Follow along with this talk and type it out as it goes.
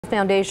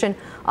Foundation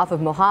off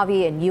of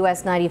Mojave and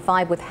US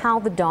 95 with how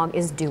the dog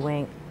is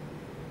doing.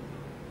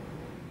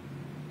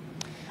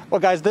 Well,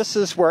 guys, this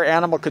is where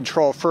Animal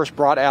Control first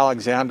brought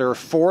Alexander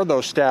for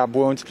those stab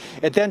wounds.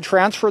 It then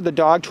transferred the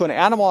dog to an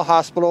animal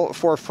hospital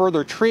for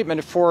further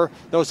treatment for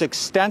those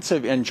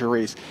extensive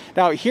injuries.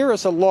 Now, here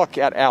is a look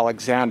at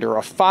Alexander,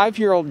 a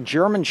 5-year-old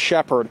German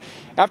Shepherd,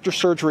 after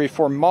surgery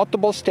for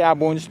multiple stab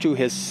wounds to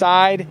his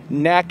side,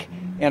 neck,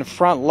 and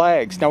front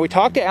legs. Now, we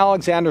talked to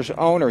Alexander's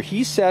owner.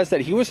 He says that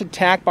he was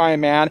attacked by a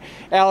man.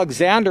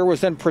 Alexander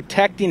was then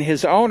protecting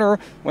his owner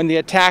when the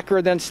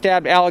attacker then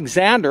stabbed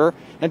Alexander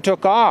and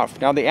took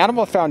off. Now, the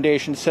Animal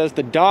Foundation says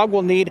the dog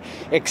will need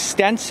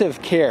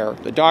extensive care.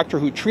 The doctor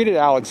who treated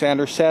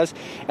Alexander says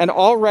an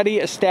already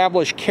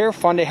established care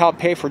fund to help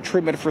pay for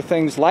treatment for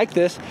things like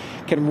this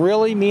can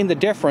really mean the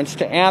difference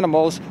to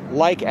animals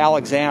like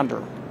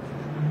Alexander.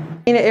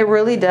 It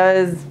really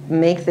does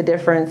make the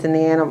difference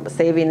in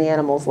saving the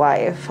animal's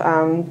life.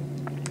 A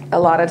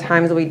lot of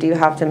times we do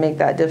have to make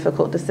that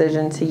difficult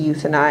decision to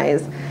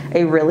euthanize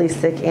a really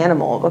sick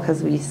animal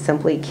because we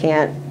simply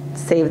can't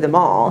save them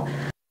all.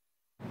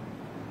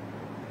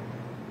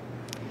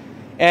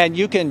 And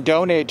you can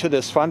donate to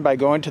this fund by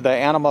going to the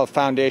Animal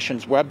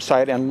Foundation's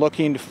website and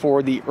looking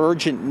for the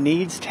Urgent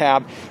Needs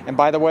tab. And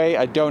by the way,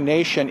 a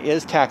donation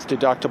is tax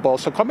deductible.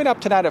 So coming up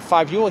tonight at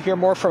 5, you will hear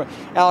more from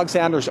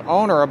Alexander's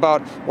owner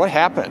about what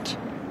happened.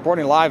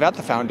 Reporting live at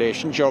the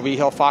foundation, Joe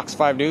Vigil, Fox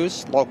 5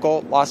 News,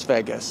 local Las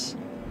Vegas.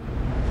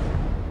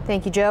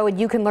 Thank you, Joe. And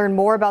you can learn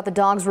more about the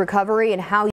dog's recovery and how